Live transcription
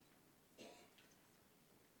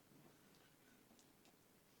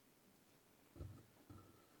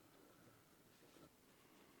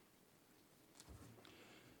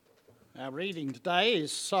Our reading today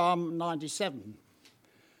is Psalm 97.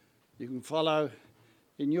 You can follow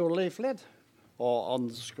in your leaflet or on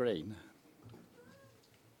the screen.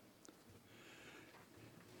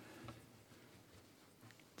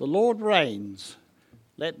 The Lord reigns,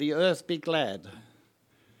 let the earth be glad.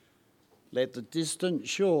 Let the distant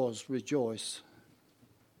shores rejoice.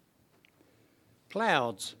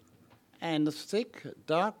 Clouds and thick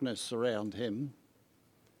darkness surround him.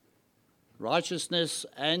 Righteousness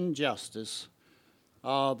and justice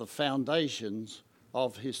are the foundations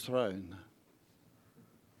of his throne.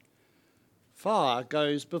 Fire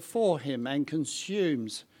goes before him and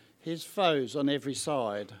consumes his foes on every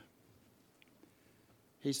side.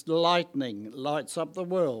 His lightning lights up the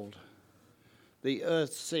world. The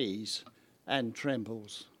earth sees and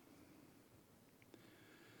trembles.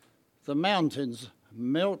 The mountains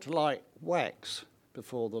melt like wax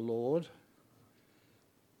before the Lord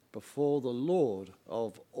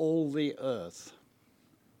of all the earth.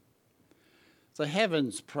 The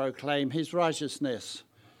heavens proclaim his righteousness,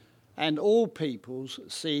 and all peoples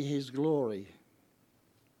see his glory.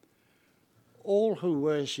 All who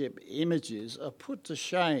worship images are put to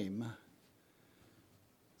shame.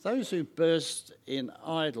 Those who burst in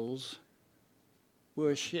idols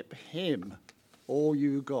worship him, all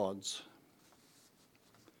you gods.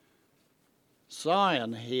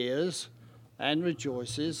 Zion hears and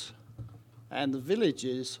rejoices, and the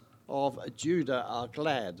villages of Judah are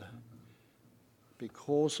glad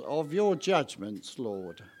because of your judgments,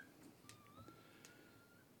 Lord.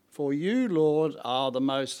 For you, Lord, are the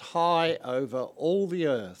most high over all the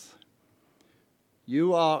earth.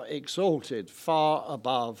 You are exalted far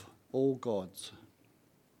above all gods.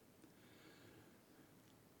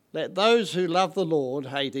 Let those who love the Lord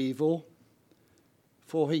hate evil,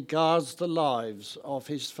 for he guards the lives of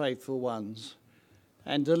his faithful ones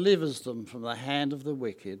and delivers them from the hand of the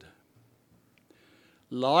wicked.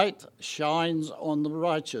 Light shines on the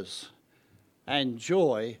righteous and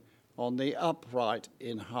joy on the upright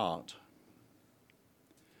in heart.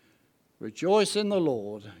 Rejoice in the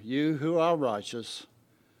Lord, you who are righteous,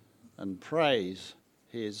 and praise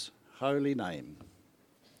his holy name.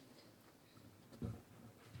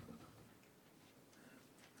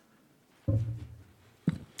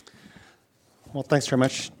 Well, thanks very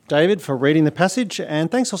much, David, for reading the passage, and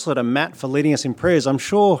thanks also to Matt for leading us in prayers. I'm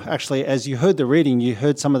sure, actually, as you heard the reading, you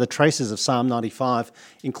heard some of the traces of Psalm 95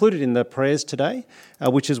 included in the prayers today,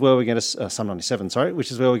 which is where we're going to Psalm 97,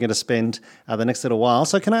 which is where we're going to spend the next little while.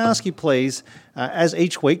 So, can I ask you, please, as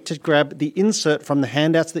each week, to grab the insert from the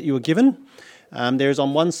handouts that you were given? There is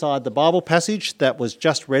on one side the Bible passage that was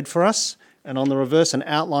just read for us, and on the reverse, an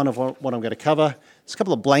outline of what I'm going to cover. There's a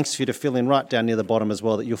couple of blanks for you to fill in right down near the bottom as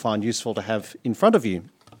well that you'll find useful to have in front of you.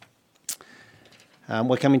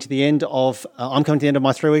 We're coming to the end of, I'm coming to the end of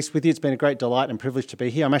my 3 weeks with you. It's been a great delight and privilege to be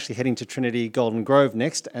here. I'm actually heading to Trinity Golden Grove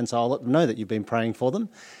next, and so I'll let them know that you've been praying for them.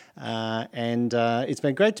 It's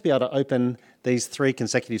been great to be able to open these 3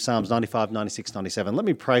 consecutive Psalms, 95, 96, 97. Let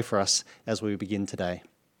me pray for us as we begin today.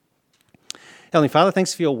 Heavenly Father,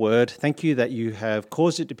 thanks for your word. Thank you that you have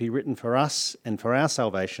caused it to be written for us and for our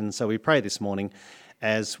salvation. So we pray this morning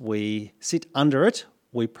as we sit under it,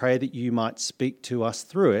 we pray that you might speak to us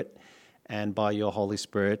through it and by your Holy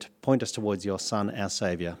Spirit point us towards your Son, our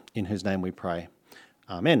Saviour, in whose name we pray.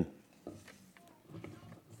 Amen.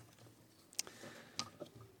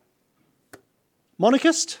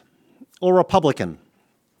 Monarchist or Republican?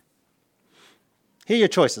 Here are your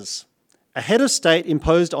choices. A head of state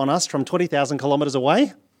imposed on us from 20,000 kilometres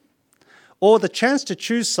away, or the chance to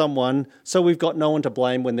choose someone so we've got no one to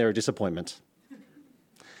blame when they're a disappointment.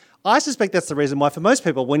 I suspect that's the reason why for most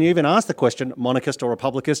people, when you even ask the question, monarchist or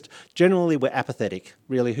republicanist, generally we're apathetic.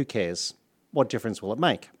 Really, who cares? What difference will it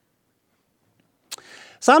make?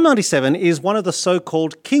 Psalm 97 is one of the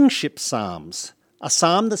so-called kingship psalms, a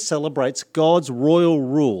psalm that celebrates God's royal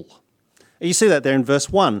rule. You see that there in verse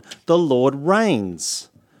 1, the Lord reigns.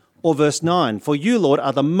 Or verse 9, for you, Lord,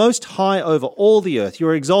 are the most high over all the earth. You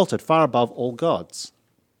are exalted far above all gods.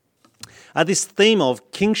 This theme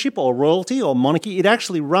of kingship or royalty or monarchy, it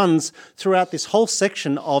actually runs throughout this whole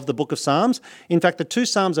section of the book of Psalms. In fact, the 2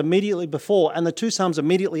 Psalms immediately before and the 2 Psalms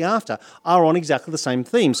immediately after are on exactly the same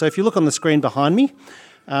theme. So if you look on the screen behind me,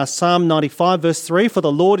 Psalm 95 verse 3, for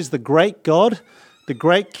the Lord is the great God, the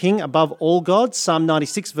great King above all gods. Psalm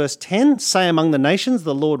 96 verse 10, say among the nations,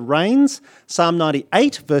 the Lord reigns. Psalm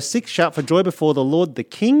 98 verse 6, shout for joy before the Lord the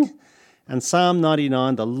King. And Psalm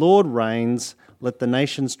 99, the Lord reigns, let the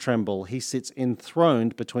nations tremble. He sits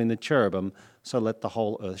enthroned between the cherubim, so let the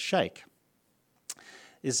whole earth shake.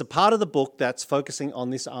 It's a part of the book that's focusing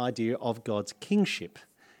on this idea of God's kingship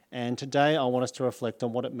And today I want us to reflect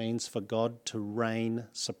on what it means for God to reign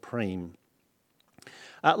supreme.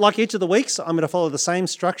 Like each of the weeks, I'm going to follow the same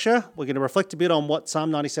structure. We're going to reflect a bit on what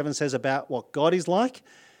Psalm 97 says about what God is like.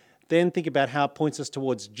 Then think about how it points us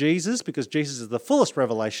towards Jesus, because Jesus is the fullest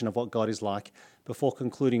revelation of what God is like, before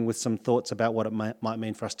concluding with some thoughts about what it might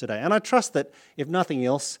mean for us today. And I trust that, if nothing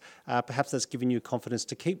else, perhaps that's given you confidence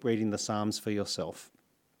to keep reading the Psalms for yourself.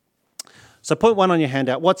 So point 1 on your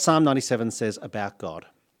handout, what Psalm 97 says about God.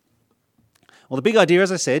 Well, the big idea,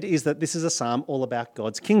 as I said, is that this is a psalm all about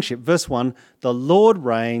God's kingship. Verse 1, the Lord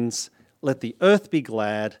reigns, let the earth be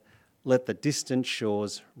glad, let the distant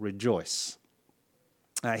shores rejoice.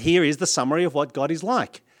 Here is the summary of what God is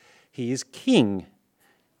like. He is king.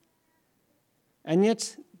 And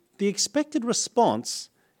yet the expected response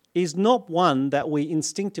is not one that we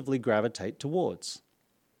instinctively gravitate towards.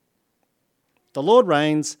 The Lord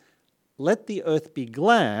reigns, let the earth be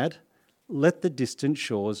glad, let the distant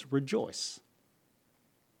shores rejoice.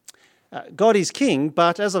 God is king,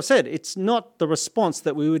 but as I've said, it's not the response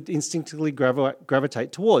that we would instinctively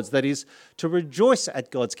gravitate towards, that is, to rejoice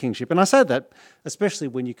at God's kingship. And I say that especially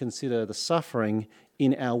when you consider the suffering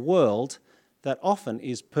in our world that often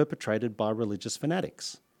is perpetrated by religious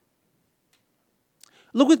fanatics.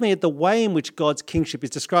 Look with me at the way in which God's kingship is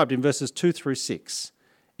described in verses 2 through 6.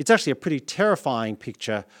 It's actually a pretty terrifying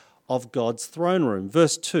picture of God's throne room.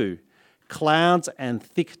 Verse 2, clouds and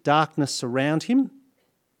thick darkness surround him.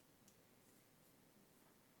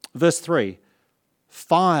 Verse 3,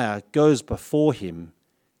 fire goes before him,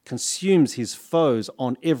 consumes his foes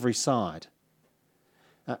on every side.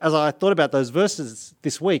 As I thought about those verses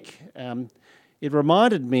this week, it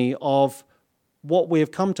reminded me of what we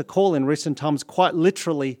have come to call in recent times quite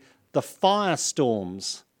literally the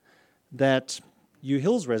firestorms that you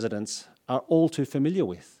Hills residents are all too familiar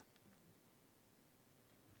with.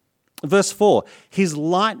 Verse 4, his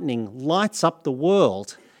lightning lights up the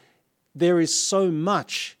world. There is so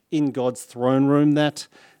much in God's throne room that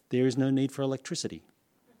there is no need for electricity.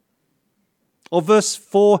 Or verse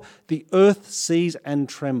 4, the earth sees and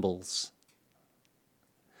trembles.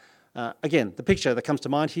 Again, the picture that comes to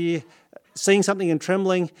mind here, seeing something and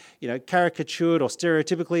trembling, caricatured or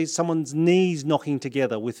stereotypically, someone's knees knocking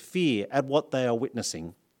together with fear at what they are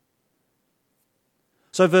witnessing.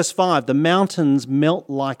 So verse 5, the mountains melt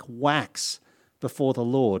like wax before the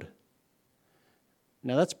Lord.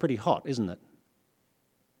 Now that's pretty hot, isn't it?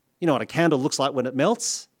 You know what a candle looks like when it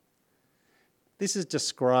melts? This is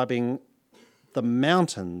describing the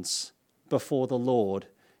mountains before the Lord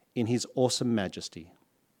in his awesome majesty.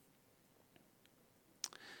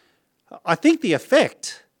 I think the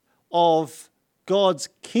effect of God's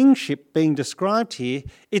kingship being described here,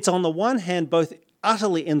 it's on the one hand both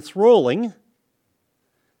utterly enthralling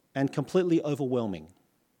and completely overwhelming.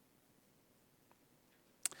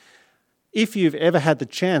 If you've ever had the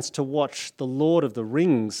chance to watch The Lord of the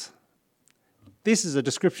Rings, this is a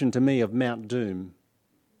description to me of Mount Doom.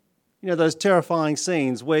 Those terrifying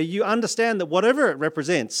scenes where you understand that whatever it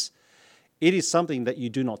represents, it is something that you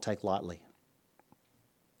do not take lightly.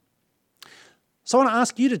 So I want to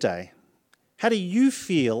ask you today, how do you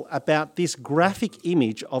feel about this graphic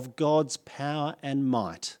image of God's power and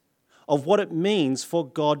might, of what it means for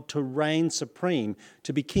God to reign supreme,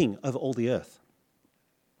 to be king over all the earth?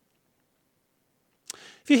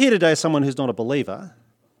 If you're here today as someone who's not a believer,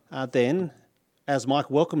 then, as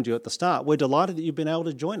Mike welcomed you at the start, we're delighted that you've been able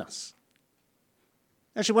to join us.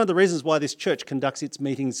 Actually, one of the reasons why this church conducts its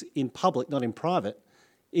meetings in public, not in private,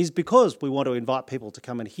 is because we want to invite people to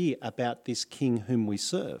come and hear about this King whom we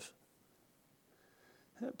serve.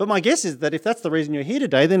 But my guess is that if that's the reason you're here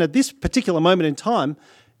today, then at this particular moment in time,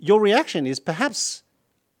 your reaction is perhaps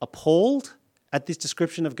appalled at this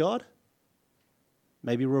description of God,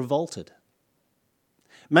 maybe revolted.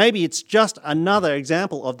 Maybe it's just another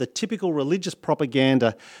example of the typical religious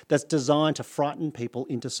propaganda that's designed to frighten people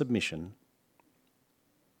into submission.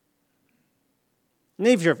 And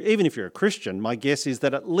even if you're a Christian, my guess is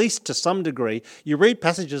that at least to some degree, you read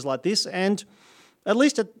passages like this and at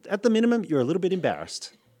least at the minimum, you're a little bit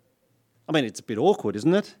embarrassed. I mean, it's a bit awkward,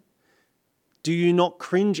 isn't it? Do you not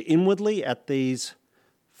cringe inwardly at these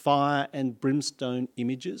fire and brimstone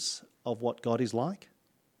images of what God is like?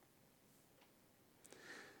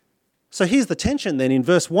 So here's the tension then in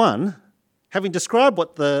verse 1. Having described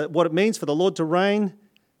what it means for the Lord to reign,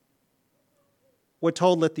 we're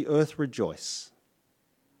told, let the earth rejoice.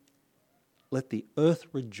 Let the earth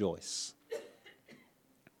rejoice.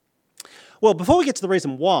 Well, before we get to the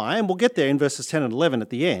reason why, and we'll get there in verses 10 and 11 at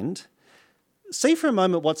the end, see for a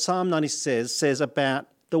moment what Psalm 90 says about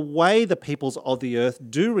the way the peoples of the earth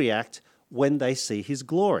do react when they see his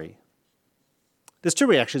glory. There's two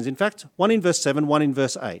reactions, in fact, one in verse 7, one in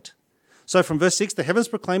verse 8. So from verse 6, the heavens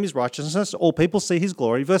proclaim his righteousness, all people see his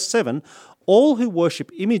glory. Verse 7, all who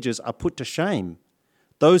worship images are put to shame.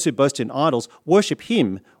 Those who boast in idols, worship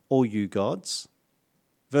him, all you gods.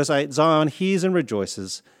 Verse 8, Zion hears and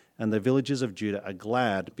rejoices, and the villages of Judah are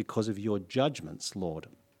glad because of your judgments, Lord.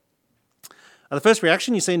 The first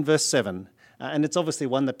reaction you see in verse 7, and it's obviously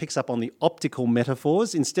one that picks up on the optical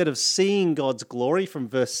metaphors. Instead of seeing God's glory from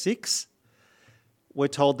verse 6, we're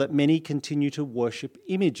told that many continue to worship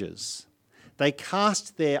images. They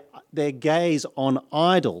cast their gaze on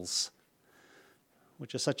idols,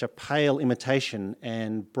 which are such a pale imitation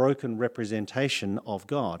and broken representation of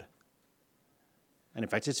God. And in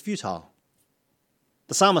fact, it's futile.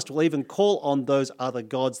 The psalmist will even call on those other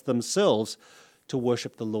gods themselves to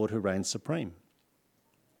worship the Lord who reigns supreme.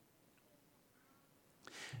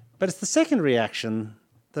 But it's the second reaction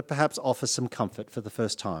that perhaps offers some comfort for the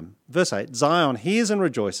first time. Verse 8, Zion hears and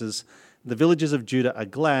rejoices, the villages of Judah are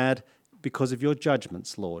glad because of your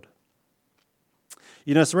judgments, Lord.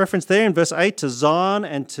 You notice a reference there in verse 8 to Zion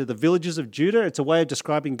and to the villages of Judah. It's a way of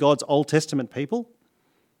describing God's Old Testament people.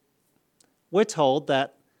 We're told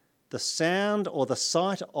that the sound or the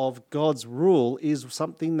sight of God's rule is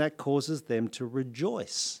something that causes them to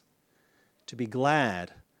rejoice, to be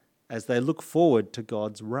glad as they look forward to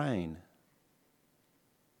God's reign.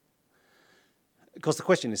 Of course, the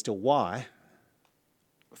question is still why.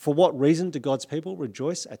 For what reason do God's people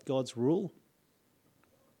rejoice at God's rule?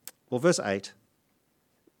 Well, verse 8,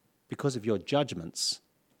 because of your judgments,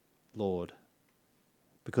 Lord.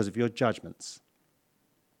 Because of your judgments.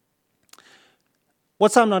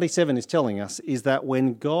 What Psalm 97 is telling us is that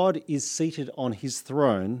when God is seated on his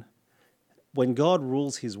throne, when God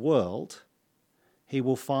rules his world, he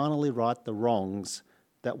will finally right the wrongs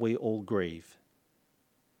that we all grieve.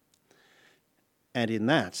 And in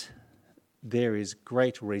that, there is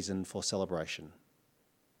great reason for celebration.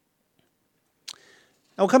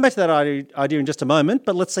 I'll come back to that idea in just a moment,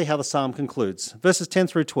 but let's see how the psalm concludes. Verses 10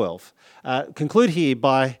 through 12 conclude here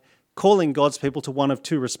by calling God's people to one of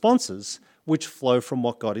two responses which flow from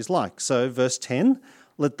what God is like. So verse 10,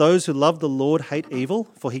 let those who love the Lord hate evil,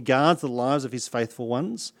 for he guards the lives of his faithful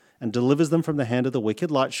ones and delivers them from the hand of the wicked.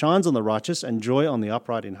 Light shines on the righteous and joy on the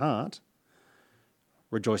upright in heart.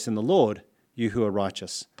 Rejoice in the Lord, you who are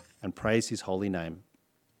righteous, and praise his holy name.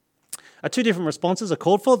 Two different responses are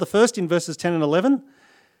called for. The first in verses 10 and 11,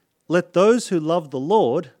 let those who love the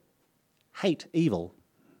Lord hate evil.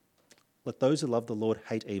 Let those who love the Lord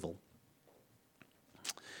hate evil.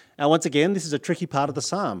 Now, once again, this is a tricky part of the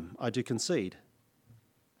psalm, I do concede.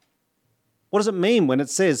 What does it mean when it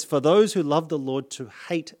says, for those who love the Lord to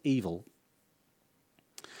hate evil?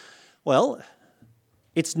 Well,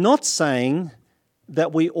 it's not saying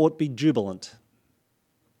that we ought be jubilant.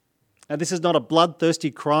 Now, this is not a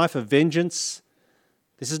bloodthirsty cry for vengeance.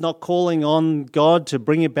 This is not calling on God to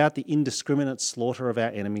bring about the indiscriminate slaughter of our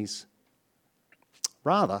enemies.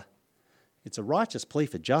 Rather, it's a righteous plea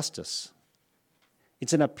for justice.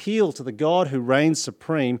 It's an appeal to the God who reigns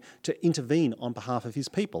supreme to intervene on behalf of his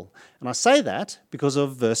people. And I say that because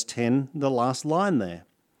of verse 10, the last line there.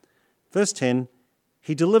 Verse 10,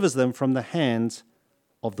 he delivers them from the hands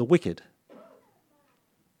of the wicked.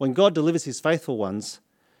 When God delivers his faithful ones,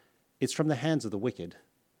 it's from the hands of the wicked.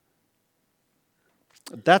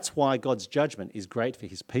 That's why God's judgment is great for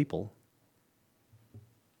his people.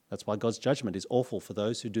 That's why God's judgment is awful for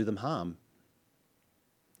those who do them harm.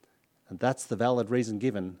 And that's the valid reason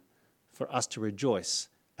given for us to rejoice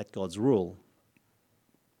at God's rule.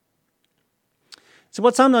 So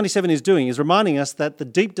what Psalm 97 is doing is reminding us that the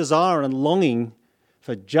deep desire and longing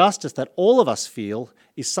for justice that all of us feel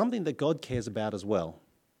is something that God cares about as well.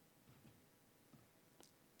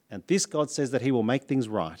 And this God says that he will make things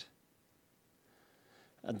right.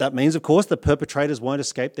 And that means, of course, the perpetrators won't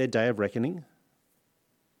escape their day of reckoning.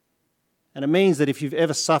 And it means that if you've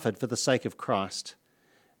ever suffered for the sake of Christ,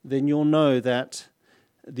 then you'll know that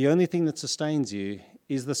the only thing that sustains you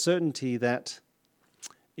is the certainty that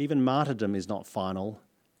even martyrdom is not final,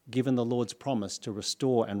 given the Lord's promise to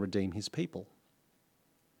restore and redeem his people.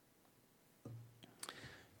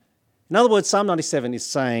 In other words, Psalm 97 is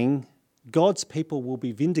saying God's people will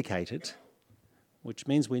be vindicated, which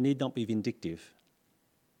means we need not be vindictive.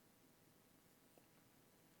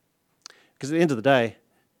 Because at the end of the day,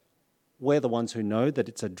 we're the ones who know that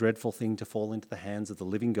it's a dreadful thing to fall into the hands of the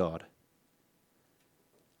living God.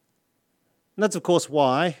 And that's, of course,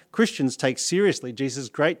 why Christians take seriously Jesus'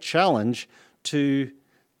 great challenge to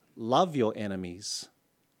love your enemies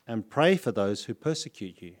and pray for those who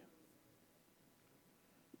persecute you.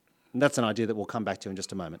 And that's an idea that we'll come back to in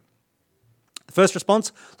just a moment. The first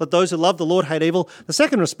response, let those who love the Lord hate evil. The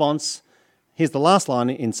second response, here's the last line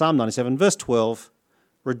in Psalm 97, verse 12,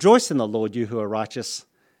 rejoice in the Lord, you who are righteous,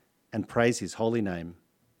 and praise his holy name.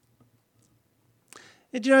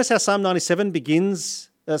 Did you notice how Psalm 97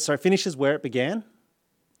 finishes where it began?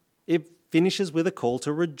 It finishes with a call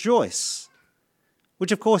to rejoice,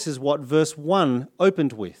 which of course is what verse 1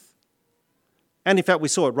 opened with. And in fact, we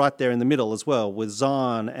saw it right there in the middle as well, with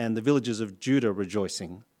Zion and the villages of Judah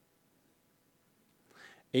rejoicing.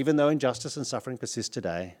 Even though injustice and suffering persist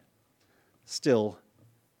today, still,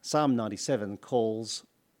 Psalm 97 calls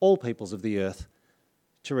all peoples of the earth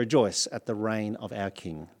to rejoice at the reign of our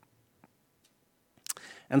King.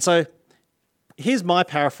 And so, here's my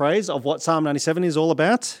paraphrase of what Psalm 97 is all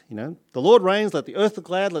about. The Lord reigns, let the earth be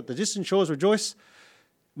glad, let the distant shores rejoice.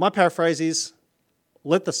 My paraphrase is,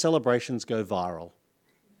 let the celebrations go viral.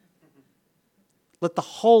 Let the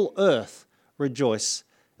whole earth rejoice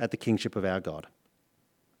at the kingship of our God.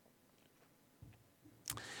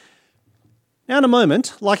 Now in a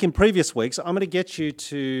moment, like in previous weeks, I'm going to get you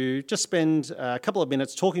to just spend a couple of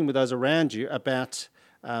minutes talking with those around you about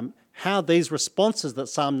how these responses that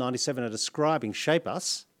Psalm 97 are describing shape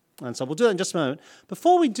us. And so we'll do that in just a moment.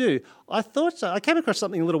 Before we do, I came across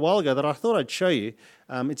something a little while ago that I thought I'd show you.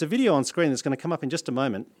 It's a video on screen that's going to come up in just a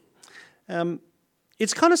moment.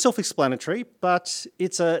 It's kind of self-explanatory, but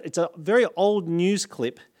it's a very old news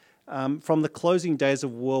clip from the closing days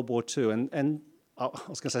of World War II. And I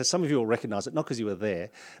was going to say, some of you will recognise it, not because you were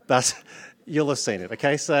there, but you'll have seen it.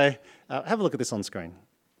 Okay, so have a look at this on screen.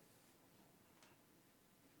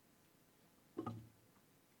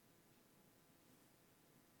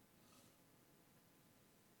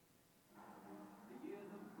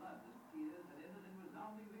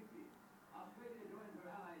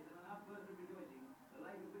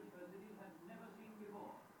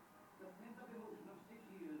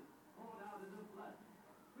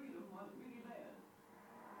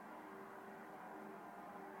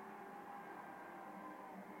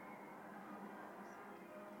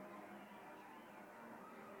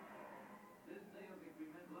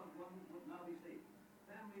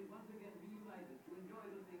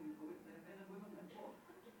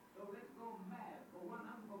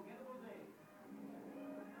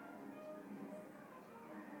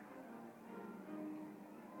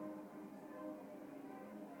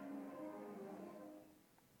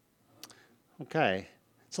 Okay,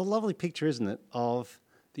 it's a lovely picture, isn't it, of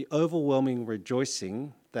the overwhelming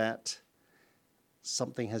rejoicing that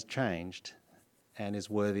something has changed and is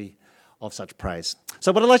worthy of such praise.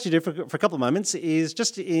 So what I'd like you to do for a couple of moments is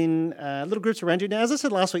just in little groups around you. Now, as I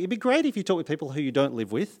said last week, it'd be great if you talk with people who you don't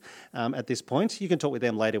live with at this point. You can talk with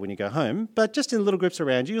them later when you go home. But just in little groups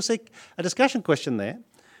around you, you'll see a discussion question there.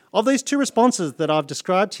 Of these two responses that I've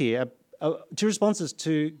described here, two responses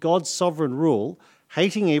to God's sovereign rule,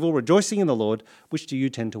 hating evil, rejoicing in the Lord, which do you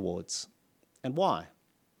tend towards? And why?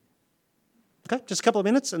 Okay, just a couple of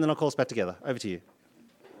minutes and then I'll call us back together. Over to you.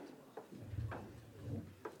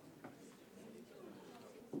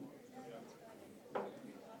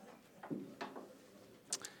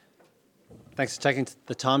 Thanks for taking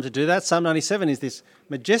the time to do that. Psalm 97 is this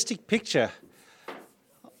majestic picture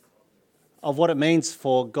of what it means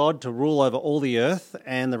for God to rule over all the earth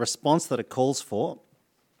and the response that it calls for.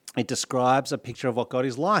 It describes a picture of what God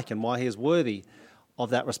is like and why he is worthy of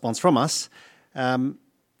that response from us.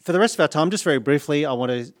 For the rest of our time, just very briefly, I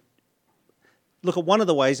want to look at one of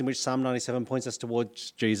the ways in which Psalm 97 points us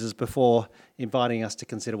towards Jesus before inviting us to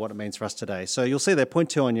consider what it means for us today. So you'll see there, point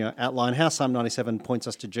 2 on your outline, how Psalm 97 points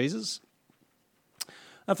us to Jesus.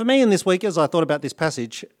 For me in this week, as I thought about this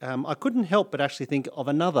passage, I couldn't help but actually think of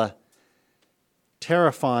another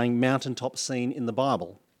terrifying mountaintop scene in the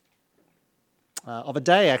Bible. Of a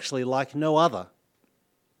day actually like no other,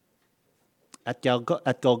 at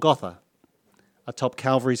Golgotha, atop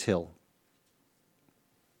Calvary's Hill.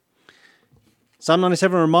 Psalm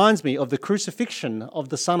 97 reminds me of the crucifixion of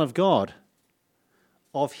the Son of God,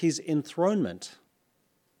 of his enthronement,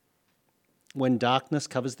 when darkness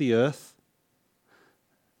covers the earth,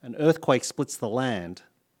 an earthquake splits the land.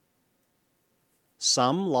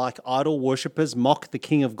 Some, like idol worshippers, mock the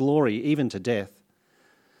King of Glory, even to death.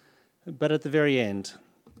 But at the very end,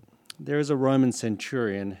 there is a Roman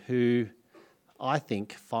centurion who, I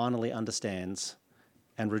think, finally understands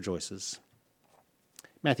and rejoices.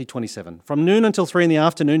 Matthew 27. From noon until 3 in the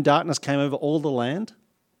afternoon, darkness came over all the land.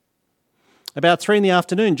 About 3 in the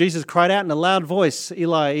afternoon, Jesus cried out in a loud voice,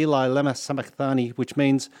 Eli, Eli, lema sabachthani, which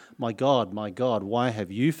means, my God, why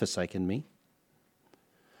have you forsaken me?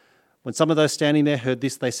 When some of those standing there heard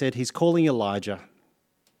this, they said, he's calling Elijah.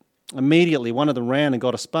 Immediately, one of them ran and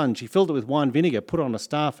got a sponge. He filled it with wine vinegar, put it on a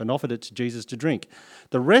staff, and offered it to Jesus to drink.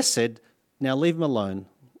 The rest said, "Now leave him alone.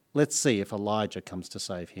 Let's see if Elijah comes to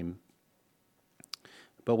save him."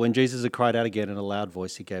 But when Jesus had cried out again in a loud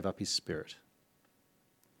voice, he gave up his spirit.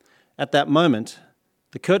 At that moment,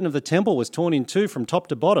 the curtain of the temple was torn in two from top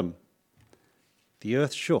to bottom. The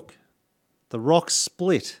earth shook. The rocks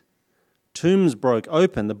split. Tombs broke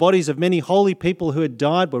open. The bodies of many holy people who had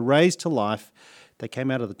died were raised to life. They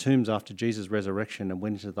came out of the tombs after Jesus' resurrection and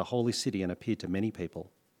went into the holy city and appeared to many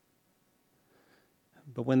people.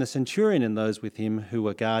 But when the centurion and those with him who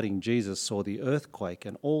were guarding Jesus saw the earthquake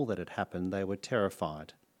and all that had happened, they were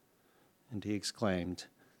terrified. And he exclaimed,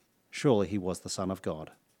 "Surely he was the Son of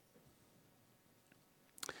God."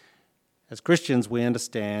 As Christians, we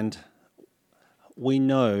understand, we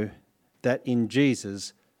know that in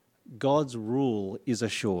Jesus, God's rule is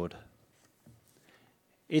assured.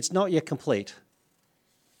 It's not yet complete,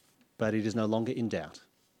 but it is no longer in doubt.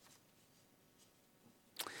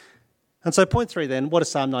 And so point 3 then, what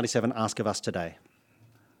does Psalm 97 ask of us today?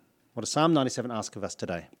 What does Psalm 97 ask of us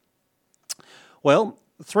today? Well,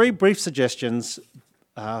 3 brief suggestions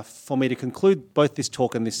for me to conclude both this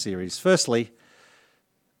talk and this series. Firstly,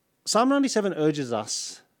 Psalm 97 urges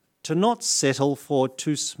us to not settle for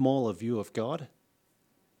too small a view of God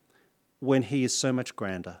when he is so much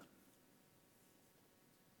grander.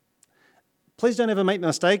 Please don't ever make the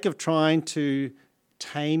mistake of trying to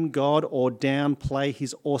tame God or downplay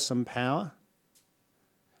his awesome power.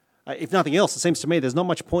 If nothing else, it seems to me there's not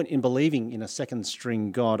much point in believing in a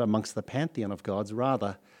second-string God amongst the pantheon of gods.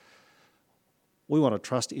 Rather, we want to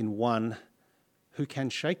trust in one who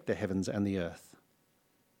can shake the heavens and the earth.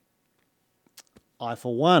 I,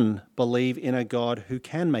 for one, believe in a God who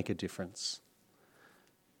can make a difference,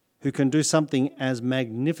 who can do something as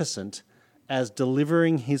magnificent as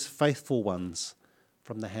delivering his faithful ones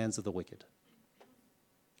from the hands of the wicked.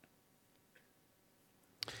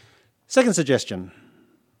 Second suggestion,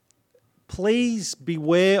 please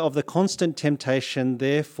beware of the constant temptation,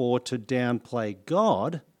 therefore, to downplay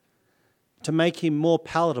God, to make him more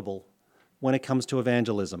palatable when it comes to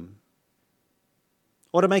evangelism,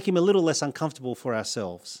 or to make him a little less uncomfortable for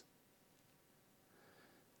ourselves.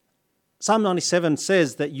 Psalm 97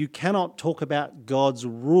 says that you cannot talk about God's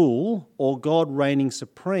rule or God reigning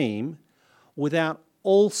supreme without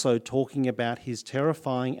also talking about his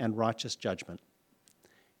terrifying and righteous judgment.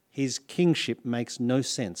 His kingship makes no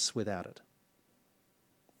sense without it.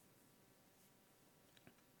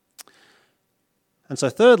 And so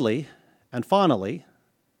thirdly, and finally,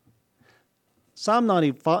 Psalm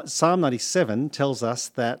 97 tells us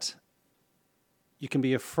that you can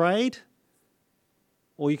be afraid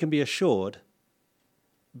or you can be assured,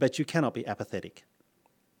 but you cannot be apathetic.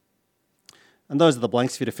 And those are the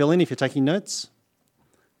blanks for you to fill in if you're taking notes.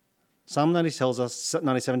 Psalm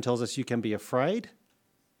 97 tells us you can be afraid,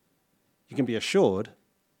 you can be assured,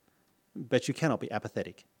 but you cannot be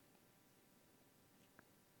apathetic.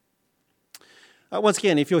 Once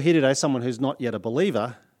again, if you're here today, someone who's not yet a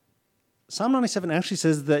believer, Psalm 97 actually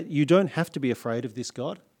says that you don't have to be afraid of this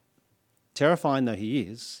God, terrifying though he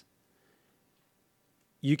is.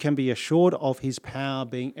 You can be assured of his power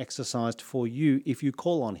being exercised for you if you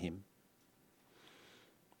call on him.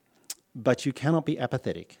 But you cannot be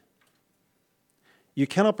apathetic. You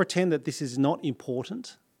cannot pretend that this is not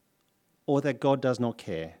important or that God does not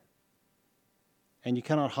care. And you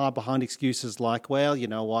cannot hide behind excuses like, well, you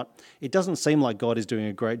know what, it doesn't seem like God is doing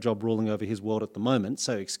a great job ruling over his world at the moment,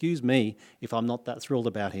 so excuse me if I'm not that thrilled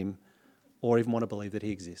about him or even want to believe that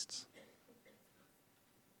he exists.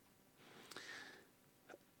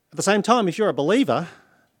 At the same time, if you're a believer,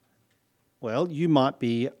 well, you might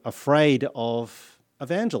be afraid of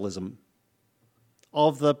evangelism,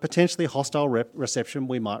 of the potentially hostile reception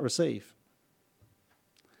we might receive.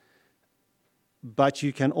 But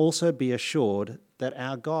you can also be assured that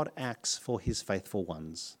our God acts for his faithful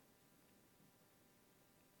ones.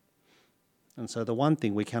 And so the one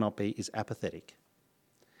thing we cannot be is apathetic,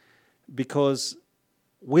 because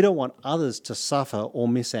we don't want others to suffer or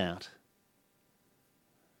miss out.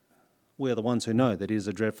 We are the ones who know that it is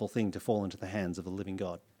a dreadful thing to fall into the hands of the living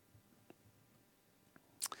God.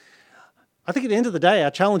 I think at the end of the day,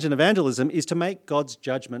 our challenge in evangelism is to make God's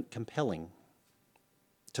judgment compelling,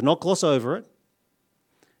 to not gloss over it,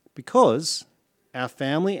 because our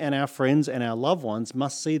family and our friends and our loved ones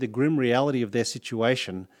must see the grim reality of their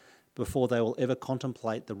situation before they will ever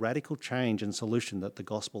contemplate the radical change and solution that the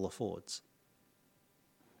gospel affords.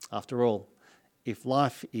 After all, if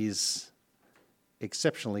life is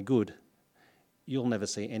exceptionally good, you'll never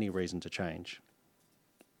see any reason to change.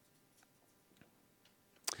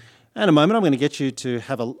 In a moment, I'm going to get you to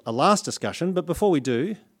have a last discussion, but before we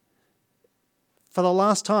do, for the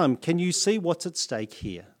last time, can you see what's at stake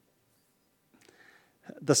here?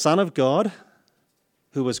 The Son of God,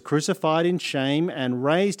 who was crucified in shame and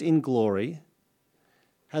raised in glory,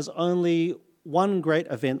 has only one great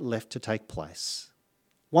event left to take place,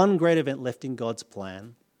 one great event left in God's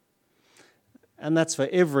plan, and that's for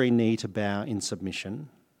every knee to bow in submission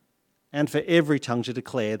and for every tongue to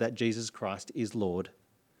declare that Jesus Christ is Lord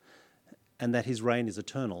and that his reign is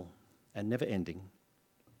eternal and never ending.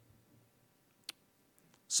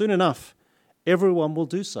 Soon enough, everyone will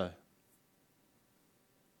do so.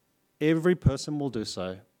 Every person will do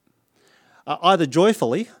so, either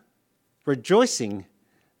joyfully, rejoicing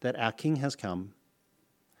that our King has come,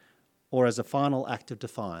 or as a final act of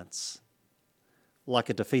defiance, like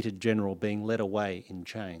a defeated general being led away in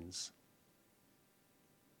chains.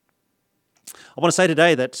 I want to say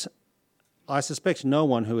today that I suspect no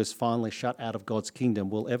one who is finally shut out of God's kingdom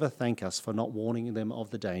will ever thank us for not warning them of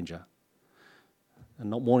the danger, and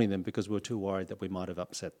not warning them because we were too worried that we might have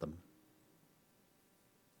upset them.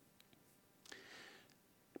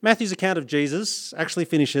 Matthew's account of Jesus actually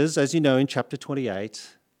finishes, as you know, in chapter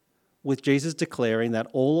 28, with Jesus declaring that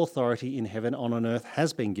all authority in heaven and on earth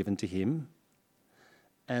has been given to him,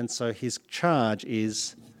 and so his charge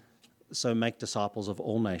is, so make disciples of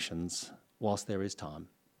all nations whilst there is time.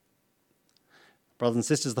 Brothers and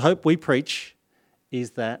sisters, the hope we preach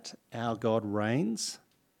is that our God reigns,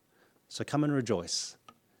 so come and rejoice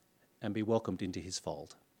and be welcomed into his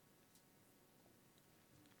fold.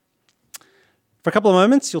 For a couple of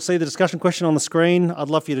moments, you'll see the discussion question on the screen. I'd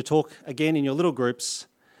love for you to talk again in your little groups.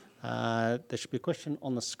 There should be a question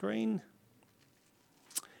on the screen.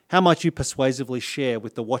 How might you persuasively share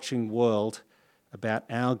with the watching world about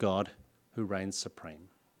our God who reigns supreme?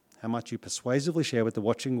 How might you persuasively share with the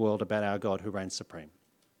watching world about our God who reigns supreme?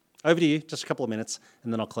 Over to you, just a couple of minutes,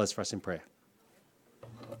 and then I'll close for us in prayer.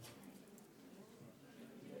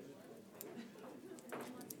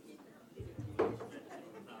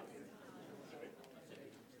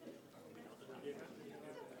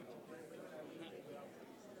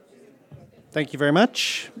 Thank you very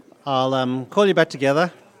much. I'll call you back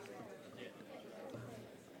together.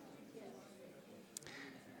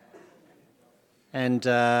 And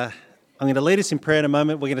I'm going to lead us in prayer in a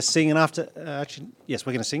moment. We're going to sing, and after, we're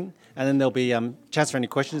going to sing, and then there'll be a chance for any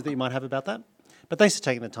questions that you might have about that. But thanks for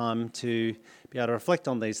taking the time to be able to reflect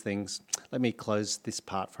on these things. Let me close this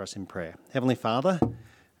part for us in prayer. Heavenly Father,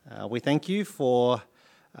 we thank you for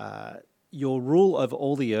your rule over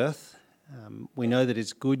all the earth. We know that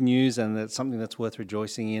it's good news and that it's something that's worth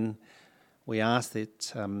rejoicing in. We ask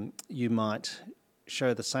that you might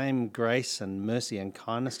show the same grace and mercy and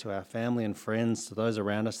kindness to our family and friends, to those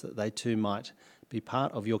around us, that they too might be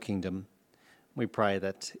part of your kingdom. We pray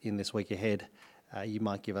that in this week ahead, you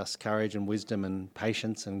might give us courage and wisdom and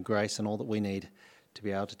patience and grace and all that we need to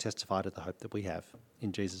be able to testify to the hope that we have.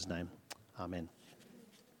 In Jesus' name, amen.